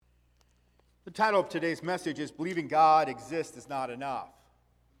The title of today's message is Believing God Exists is Not Enough.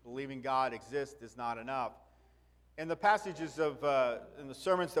 Believing God exists is not enough. In the passages in the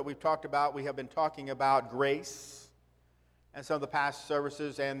sermons that we've talked about, we have been talking about grace and some of the past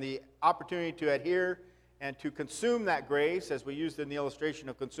services and the opportunity to adhere and to consume that grace, as we used in the illustration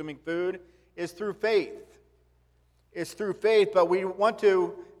of consuming food, is through faith. It's through faith, but we want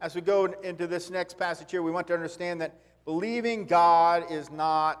to, as we go into this next passage here, we want to understand that believing God is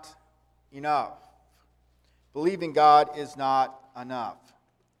not enough. Believing God is not enough.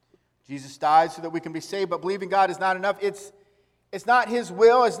 Jesus died so that we can be saved, but believing God is not enough. It's not His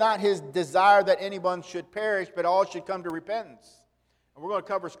will, it's not His desire that anyone should perish, but all should come to repentance. And we're going to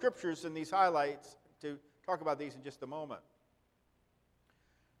cover scriptures in these highlights to talk about these in just a moment.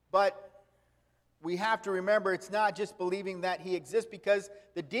 But we have to remember it's not just believing that He exists, because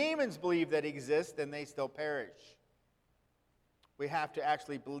the demons believe that He exists and they still perish. We have to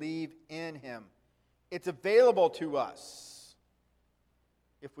actually believe in Him. It's available to us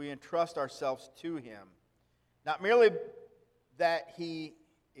if we entrust ourselves to Him. Not merely that He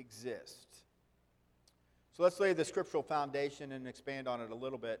exists. So let's lay the scriptural foundation and expand on it a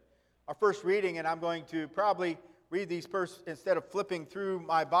little bit. Our first reading, and I'm going to probably read these first, instead of flipping through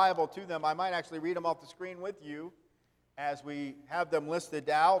my Bible to them, I might actually read them off the screen with you as we have them listed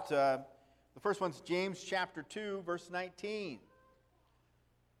out. The first one's James chapter 2, verse 19.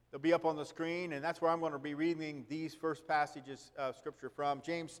 They'll be up on the screen, and that's where I'm going to be reading these first passages of Scripture from.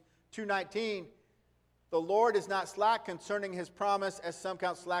 James 2:19, the Lord is not slack concerning His promise, as some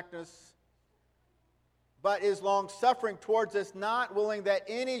count slackness, but is long-suffering towards us, not willing that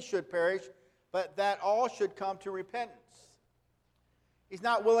any should perish, but that all should come to repentance. He's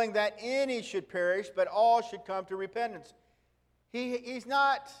not willing that any should perish, but all should come to repentance. He's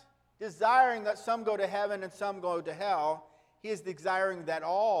not desiring that some go to heaven and some go to hell. He is desiring that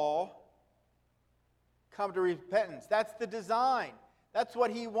all come to repentance. That's the design. That's what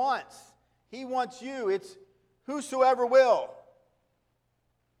He wants. He wants you. It's whosoever will.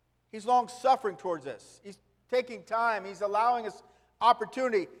 He's long-suffering towards us. He's taking time. He's allowing us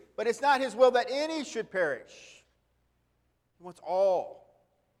opportunity. But it's not His will that any should perish. He wants all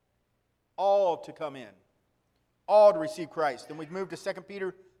to come in. All to receive Christ. And we've moved to 2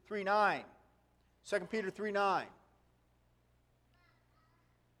 Peter 3:9. 2 Peter 3:9.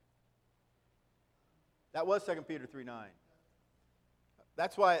 That was 2 Peter 3:9.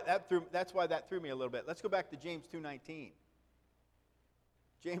 That's why that threw me a little bit. Let's go back to James 2:19.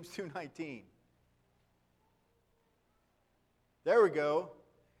 James 2:19. There we go.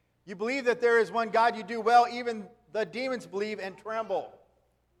 You believe that there is one God, you do well. Even the demons believe and tremble.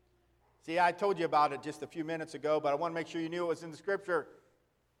 See, I told you about it just a few minutes ago, but I want to make sure you knew it was in the Scripture.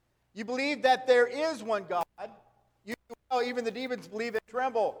 You believe that there is one God, you do well. Even the demons believe and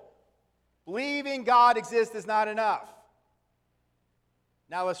tremble. Believing God exists is not enough.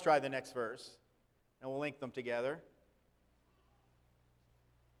 Now let's try the next verse, and we'll link them together.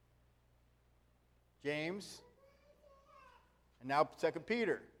 James, and now 2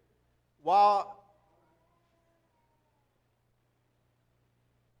 Peter. While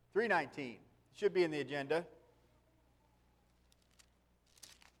 3:19 should be in the agenda.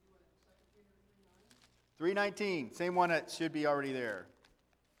 3:19, same one that should be already there.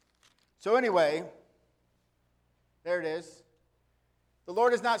 So anyway, there it is. The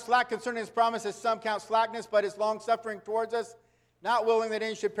Lord is not slack concerning His promise, as some count slackness, but is long-suffering towards us, not willing that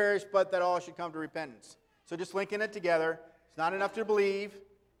any should perish, but that all should come to repentance. So just linking it together. It's not enough to believe,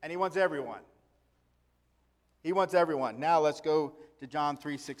 and He wants everyone. He wants everyone. Now let's go to John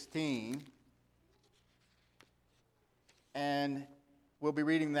 3:16. And we'll be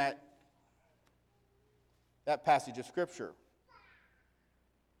reading that passage of Scripture.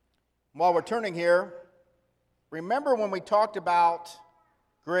 While we're turning here, remember when we talked about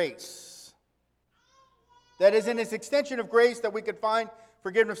grace. That is in His extension of grace that we could find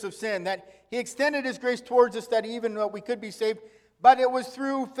forgiveness of sin. That He extended His grace towards us that even though we could be saved, but it was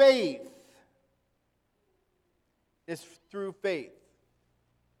through faith. It's through faith.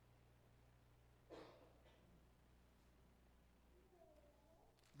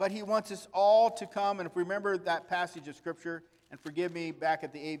 But He wants us all to come, and if we remember that passage of Scripture, and forgive me back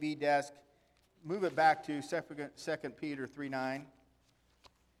at the AV desk, move it back to 2 Peter 3:9.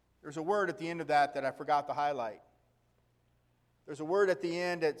 There's a word at the end of that I forgot to highlight. There's a word at the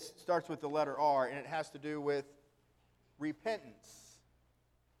end that starts with the letter R, and it has to do with repentance.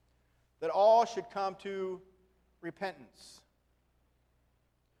 That all should come to repentance.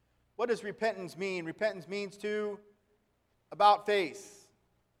 What does repentance mean? Repentance means to about face.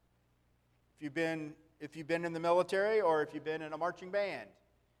 If you've been in the military or if you've been in a marching band,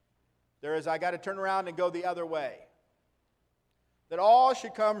 There is, I got to turn around and go the other way. That all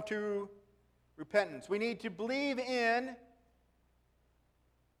should come to repentance. We need to believe in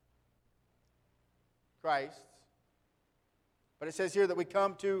Christ. But it says here that we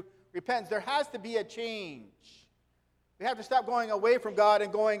come to repentance. There has to be a change. We have to stop going away from God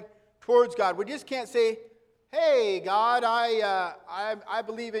and going towards God. We just can't say, hey, God, I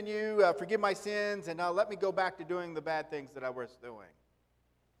believe in you. Forgive my sins, and now let me go back to doing the bad things that I was doing.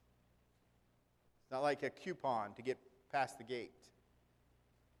 It's not like a coupon to get past the gate.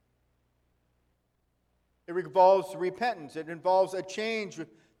 It involves repentance. It involves a change.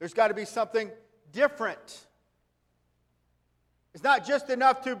 There's got to be something different. It's not just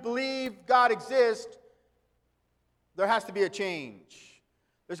enough to believe God exists. There has to be a change.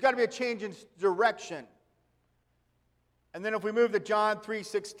 There's got to be a change in direction. And then if we move to John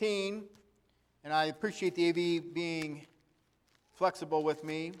 3:16, and I appreciate the AV being flexible with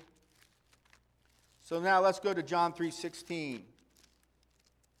me. So now let's go to John 3:16.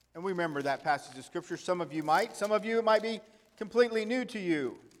 And we remember that passage of Scripture. Some of you might. Some of you, it might be completely new to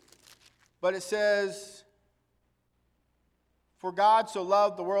you. But it says, for God so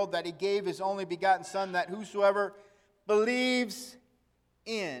loved the world that he gave his only begotten Son, that whosoever believes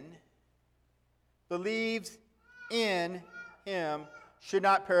in him should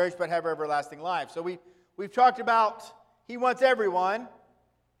not perish but have everlasting life. So we've talked about he wants everyone.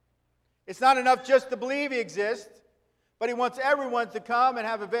 It's not enough just to believe he exists, but he wants everyone to come and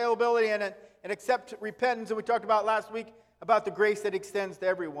have availability and accept repentance. And we talked about last week about the grace that extends to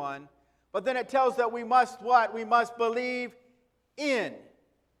everyone. But then it tells that we must what? We must believe in.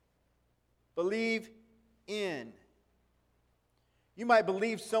 Believe in. You might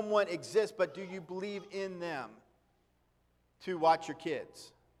believe someone exists, but do you believe in them to watch your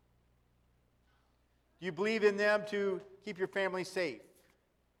kids? Do you believe in them to keep your family safe?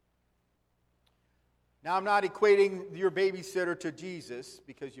 Now, I'm not equating your babysitter to Jesus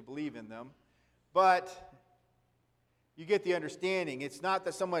because you believe in them, but you get the understanding. It's not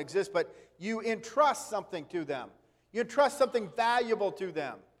that someone exists, but you entrust something to them. You entrust something valuable to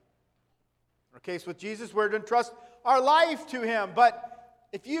them. In our case with Jesus, we're to entrust our life to him. But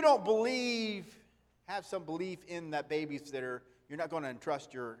if you don't believe, have some belief in that babysitter, you're not going to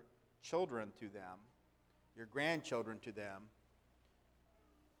entrust your children to them, your grandchildren to them.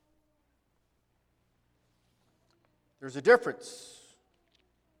 There's a difference.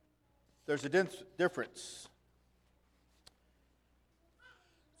 There's a difference.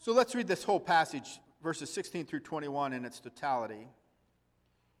 So let's read this whole passage, verses 16 through 21 in its totality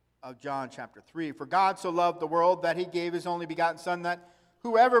of John chapter 3. For God so loved the world that he gave his only begotten Son, that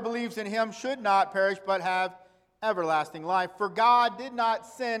whoever believes in him should not perish but have everlasting life. For God did not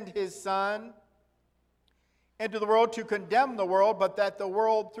send his Son into the world to condemn the world, but that the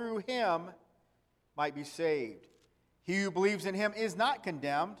world through him might be saved. He who believes in him is not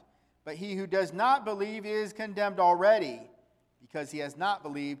condemned, but he who does not believe is condemned already, because he has not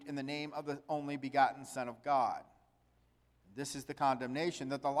believed in the name of the only begotten Son of God. This is the condemnation,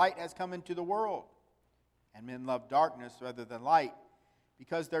 that the light has come into the world, and men love darkness rather than light,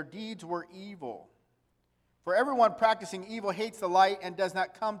 because their deeds were evil. For everyone practicing evil hates the light and does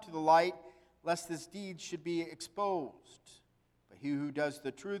not come to the light, lest his deeds should be exposed. But he who does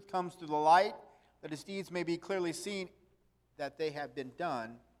the truth comes to the light, that his deeds may be clearly seen that they have been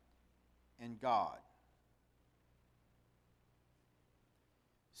done in God.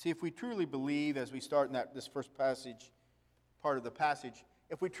 See, if we truly believe, as we start in this first passage, part of the passage,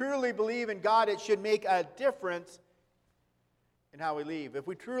 if we truly believe in God, it should make a difference in how we live. If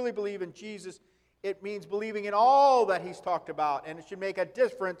we truly believe in Jesus, it means believing in all that he's talked about, and it should make a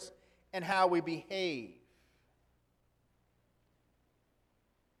difference in how we behave.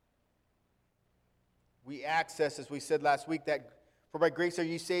 We access, as we said last week, that for by grace are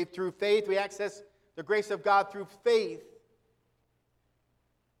you saved through faith. We access the grace of God through faith,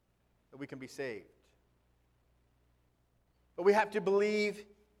 that we can be saved. But we have to believe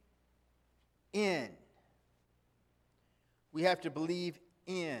in. We have to believe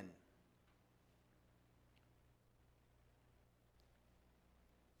in.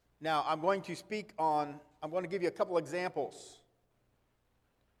 Now, I'm going to give you a couple examples.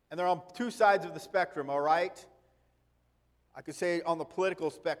 And they're on two sides of the spectrum, all right? I could say on the political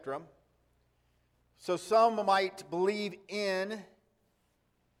spectrum. So some might believe in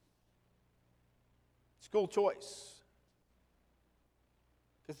school choice,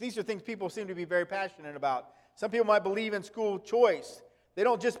 because these are things people seem to be very passionate about. Some people might believe in school choice. They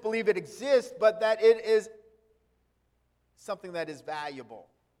don't just believe it exists, but that it is something that is valuable.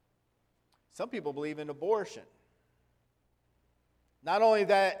 Some people believe in abortion. Not only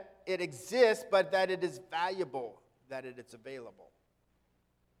that it exists, but that it is valuable, that it is available.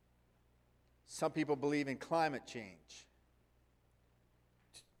 Some people believe in climate change.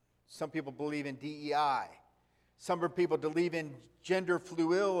 Some people believe in DEI. Some people believe in gender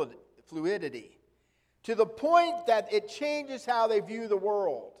fluidity, to the point that it changes how they view the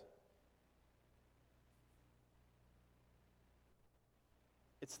world.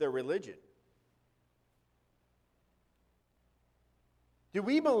 It's their religion. Do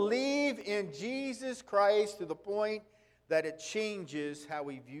we believe in Jesus Christ to the point that it changes how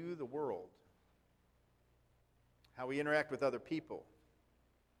we view the world? How we interact with other people?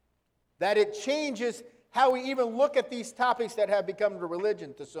 That it changes how we even look at these topics that have become a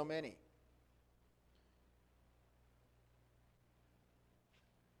religion to so many?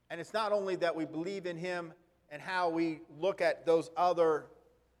 And it's not only that we believe in Him and how we look at those other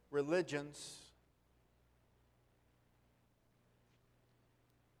religions,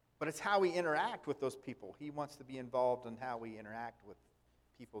 but it's how we interact with those people. He wants to be involved in how we interact with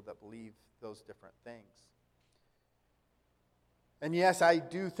people that believe those different things. And yes, I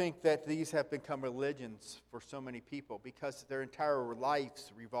do think that these have become religions for so many people because their entire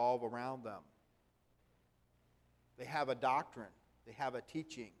lives revolve around them. They have a doctrine. They have a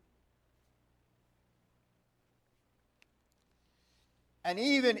teaching. And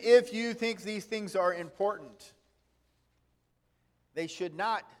even if you think these things are important, they should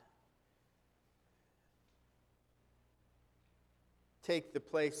not take the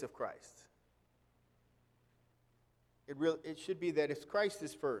place of Christ. It should be that if Christ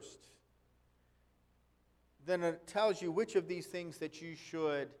is first, then it tells you which of these things that you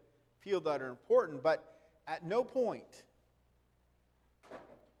should feel that are important, but at no point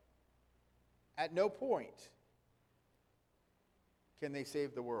can they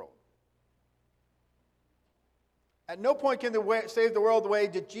save the world. At no point can they save the world the way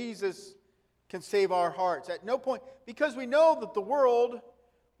that Jesus can save our hearts. At no point, because we know that the world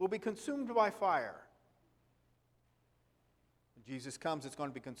will be consumed by fire. When Jesus comes, it's going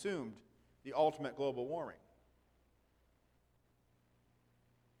to be consumed, the ultimate global warming.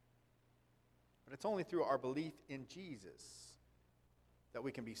 But it's only through our belief in Jesus that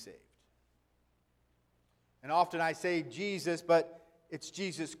we can be saved. And often I say Jesus, but it's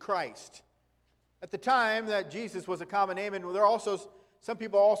Jesus Christ. At the time that Jesus was a common name, and there are also some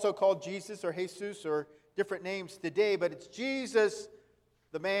people also called Jesus or Jesus or different names today, but it's Jesus,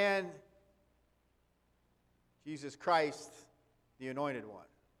 the man, Jesus Christ, the Anointed One.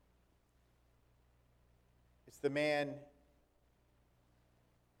 It's the man,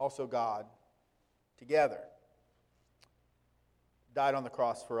 also God, together, died on the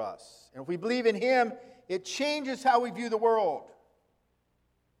cross for us. And if we believe in Him, it changes how we view the world.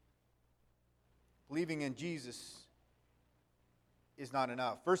 Believing in Jesus is not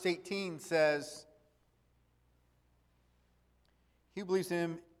enough. Verse 18 says, "He who believes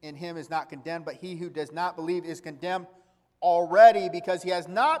in him is not condemned, but he who does not believe is condemned already because he has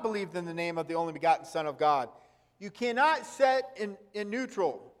not believed in the name of the only begotten Son of God." You cannot set in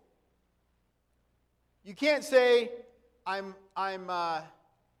neutral. You can't say, I'm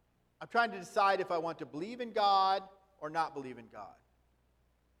trying to decide if I want to believe in God or not believe in God.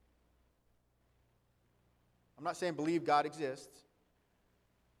 I'm not saying believe God exists.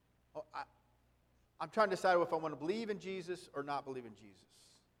 I'm trying to decide if I want to believe in Jesus or not believe in Jesus.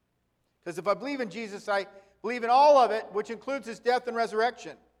 Because if I believe in Jesus, I believe in all of it, which includes His death and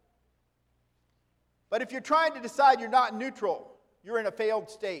resurrection. But if you're trying to decide, you're not neutral. You're in a failed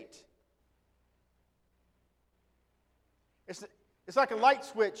state. It's like a light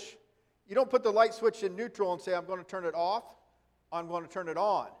switch. You don't put the light switch in neutral and say, I'm going to turn it off, I'm going to turn it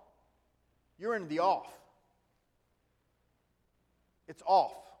on. You're in the off. It's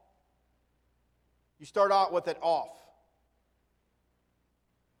off. You start out with it off.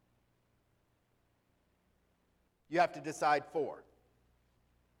 You have to decide for.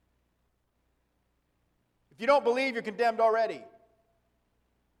 If you don't believe, you're condemned already.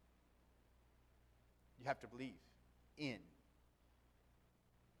 You have to believe in.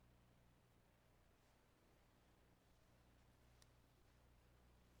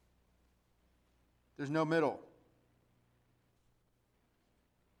 There's no middle.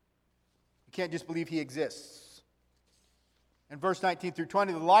 You can't just believe He exists. In verse 19 through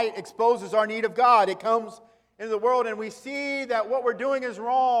 20, the light exposes our need of God. It comes into the world and we see that what we're doing is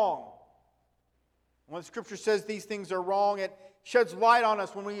wrong. When the Scripture says these things are wrong, it sheds light on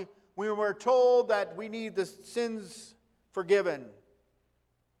us when we were told that we need the sins forgiven.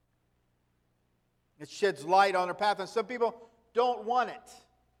 It sheds light on our path, and some people don't want it.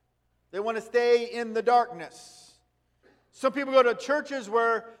 They want to stay in the darkness. Some people go to churches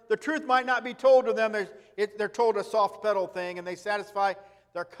where the truth might not be told to them. They're told a soft pedal thing, and they satisfy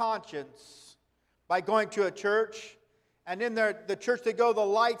their conscience by going to a church. And in the church they go, the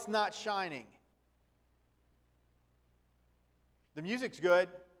light's not shining. The music's good.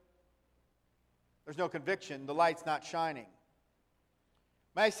 There's no conviction. The light's not shining.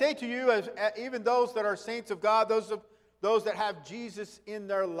 May I say to you, as even those that are saints of God, those that have Jesus in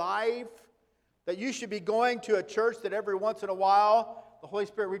their life, that you should be going to a church that every once in a while the Holy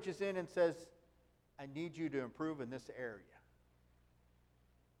Spirit reaches in and says, I need you to improve in this area.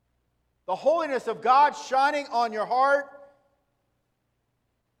 The holiness of God shining on your heart,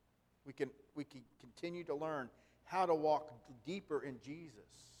 we can continue to learn how to walk deeper in Jesus.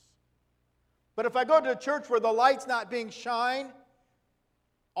 But if I go to a church where the light's not being shined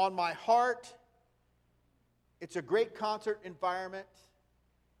on my heart, it's a great concert environment.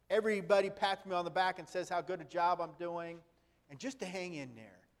 Everybody pats me on the back and says how good a job I'm doing. And just to hang in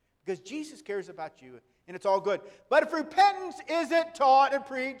there. Because Jesus cares about you and it's all good. But if repentance isn't taught and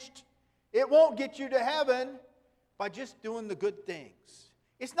preached, it won't get you to heaven by just doing the good things.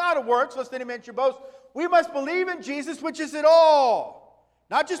 It's not a works, lest any man should boast. We must believe in Jesus, which is it all.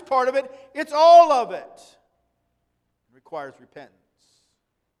 Not just part of it, it's all of it. It requires repentance.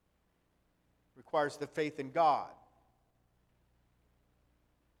 It requires the faith in God.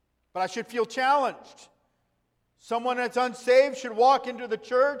 But I should feel challenged. Someone that's unsaved should walk into the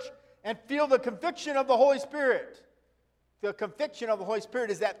church and feel the conviction of the Holy Spirit. The conviction of the Holy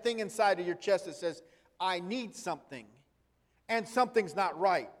Spirit is that thing inside of your chest that says, I need something, and something's not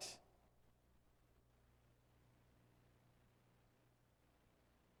right.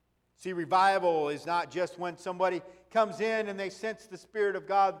 See, revival is not just when somebody comes in and they sense the Spirit of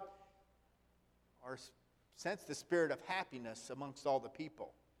God or sense the spirit of happiness amongst all the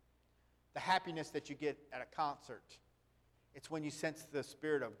people. The happiness that you get at a concert. It's when you sense the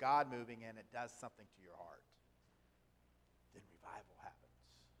Spirit of God moving and it does something to your heart. Then revival happens.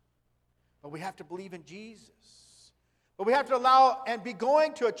 But we have to believe in Jesus. But we have to allow and be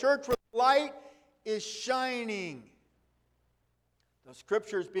going to a church where the light is shining. The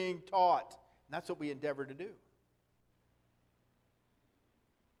Scripture is being taught. And that's what we endeavor to do.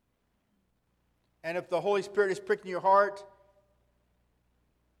 And if the Holy Spirit is pricking your heart,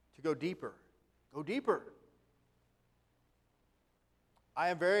 to go deeper. Go deeper.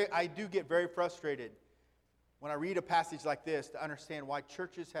 I do get very frustrated when I read a passage like this to understand why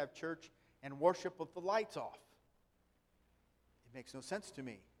churches have church and worship with the lights off. It makes no sense to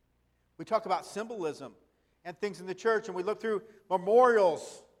me. We talk about symbolism and things in the church, and we look through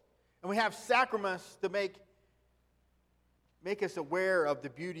memorials, and we have sacraments to make us aware of the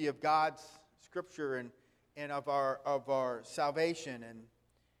beauty of God's Scripture and of our salvation.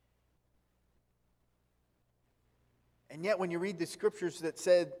 And yet when you read the Scriptures that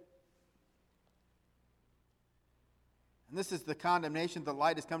said, and this is the condemnation, the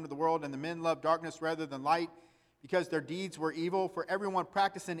light has come to the world, and the men love darkness rather than light, because their deeds were evil. For everyone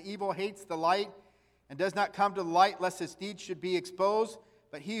practicing evil hates the light, and does not come to the light, lest his deeds should be exposed.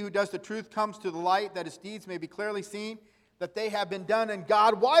 But he who does the truth comes to the light, that his deeds may be clearly seen, that they have been done in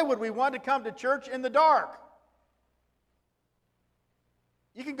God. Why would we want to come to church in the dark?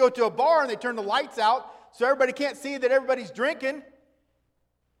 You can go to a bar and they turn the lights out so everybody can't see that everybody's drinking.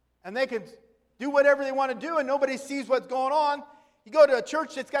 And they can do whatever they want to do and nobody sees what's going on. You go to a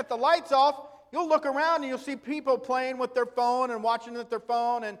church that's got the lights off, you'll look around and you'll see people playing with their phone and watching with their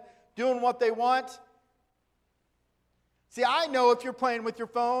phone and doing what they want. See, I know if you're playing with your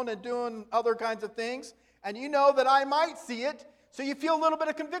phone and doing other kinds of things, and you know that I might see it, so you feel a little bit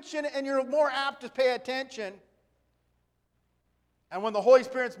of conviction and you're more apt to pay attention. And when the Holy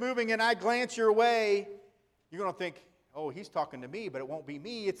Spirit's moving and I glance your way, you're going to think, oh, he's talking to me, but it won't be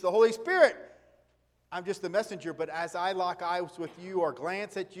me. It's the Holy Spirit. I'm just the messenger, but as I lock eyes with you or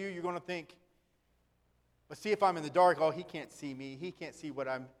glance at you, you're going to think, but see if I'm in the dark, oh, he can't see me. He can't see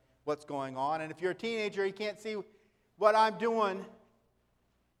what's going on. And if you're a teenager, he can't see what I'm doing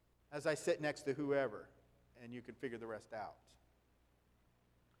as I sit next to whoever, and you can figure the rest out.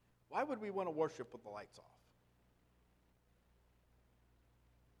 Why would we want to worship with the lights off?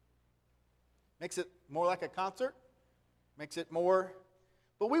 Makes it more like a concert. Makes it more.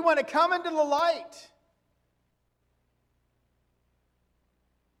 But we want to come into the light.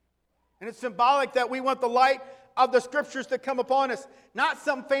 And it's symbolic that we want the light of the Scriptures to come upon us. Not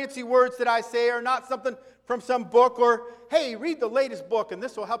some fancy words that I say or not something from some book or, hey, read the latest book and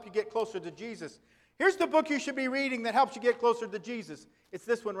this will help you get closer to Jesus. Here's the book you should be reading that helps you get closer to Jesus. It's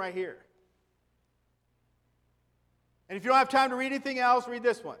this one right here. And if you don't have time to read anything else, read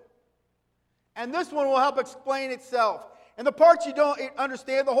this one. And this one will help explain itself. And the parts you don't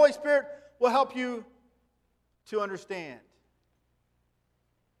understand, the Holy Spirit will help you to understand.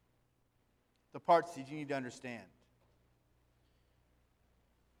 The parts that you need to understand.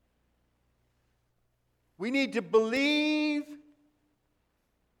 We need to believe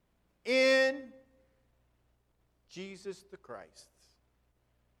in Jesus the Christ.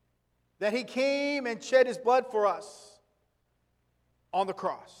 That He came and shed His blood for us on the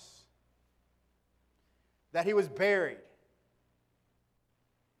cross. That He was buried.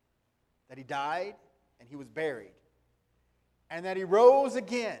 That He died and He was buried. And that He rose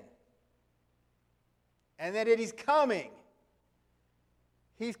again. And that He's coming.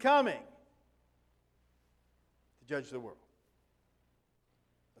 He's coming to judge the world.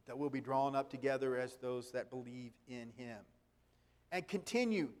 But that we'll be drawn up together as those that believe in Him. And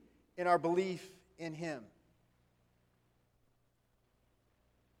continue in our belief in Him.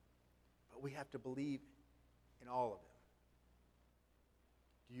 But we have to believe in all of Him.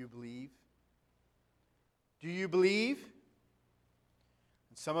 Do you believe? Do you believe?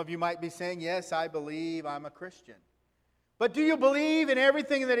 And some of you might be saying, yes, I believe, I'm a Christian. But do you believe in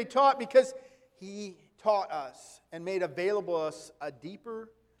everything that He taught? Because He taught us and made available us a deeper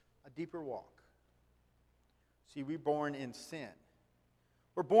walk. See, we're born in sin.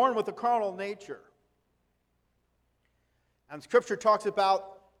 We're born with a carnal nature. And Scripture talks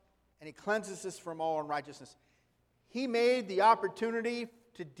about, and He cleanses us from all unrighteousness. He made the opportunity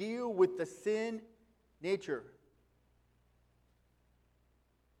to deal with the sin nature.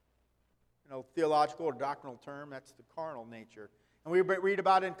 Theological or doctrinal term, that's the carnal nature. And we read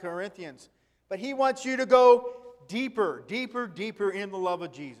about it in Corinthians. But He wants you to go deeper, deeper, deeper in the love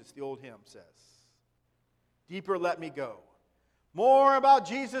of Jesus, the old hymn says. Deeper, let me go. More about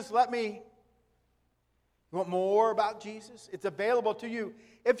Jesus, You want more about Jesus? It's available to you.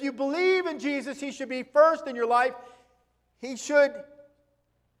 If you believe in Jesus, He should be first in your life. It should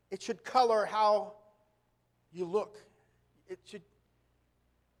color how you look. It should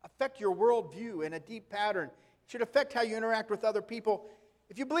affect your worldview in a deep pattern. It should affect how you interact with other people.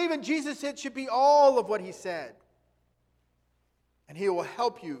 If you believe in Jesus, it should be all of what He said. And He will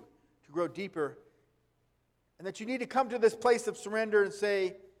help you to grow deeper. And that you need to come to this place of surrender and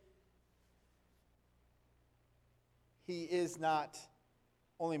say, He is not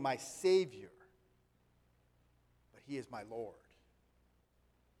only my Savior, but He is my Lord.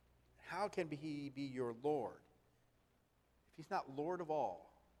 How can He be your Lord? If He's not Lord of all,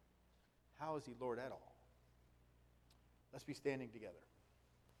 how is He Lord at all? Let's be standing together.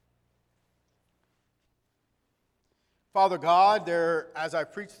 Father God, as I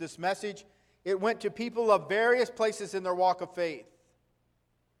preached this message, it went to people of various places in their walk of faith.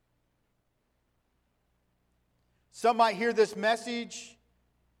 Some might hear this message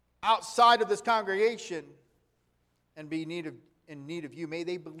outside of this congregation and be in need of You. May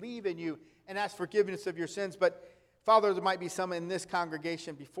they believe in You and ask forgiveness of your sins. But Father, there might be some in this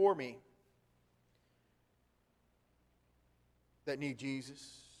congregation before me that need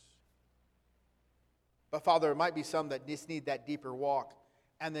Jesus. But Father, there might be some that just need that deeper walk.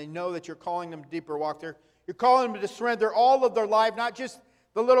 And they know that You're calling them to deeper walk. You're calling them to surrender all of their life, not just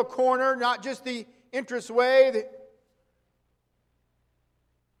the little corner, not just the interest way.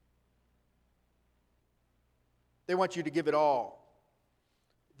 They want You to give it all.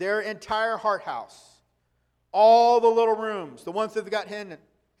 Their entire heart house. All the little rooms, the ones that they've got hidden.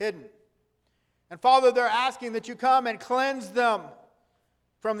 And Father, they're asking that You come and cleanse them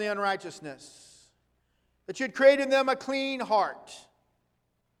from the unrighteousness. That You'd create in them a clean heart.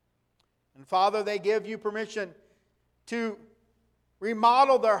 And Father, they give You permission to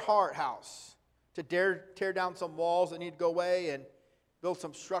remodel their heart house. To tear down some walls that need to go away and build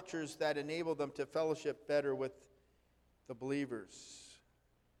some structures that enable them to fellowship better with the believers.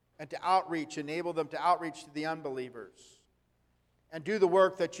 And to enable them to outreach to the unbelievers. And do the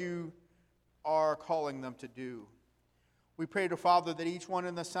work that You are calling them to do. We pray to Father that each one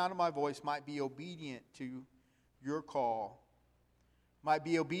in the sound of my voice might be obedient to Your call. Might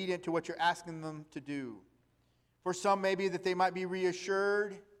be obedient to what You're asking them to do. For some, maybe that they might be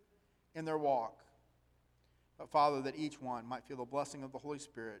reassured in their walk. But Father, that each one might feel the blessing of the Holy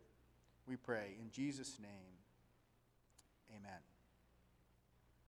Spirit, we pray. In Jesus' name, amen.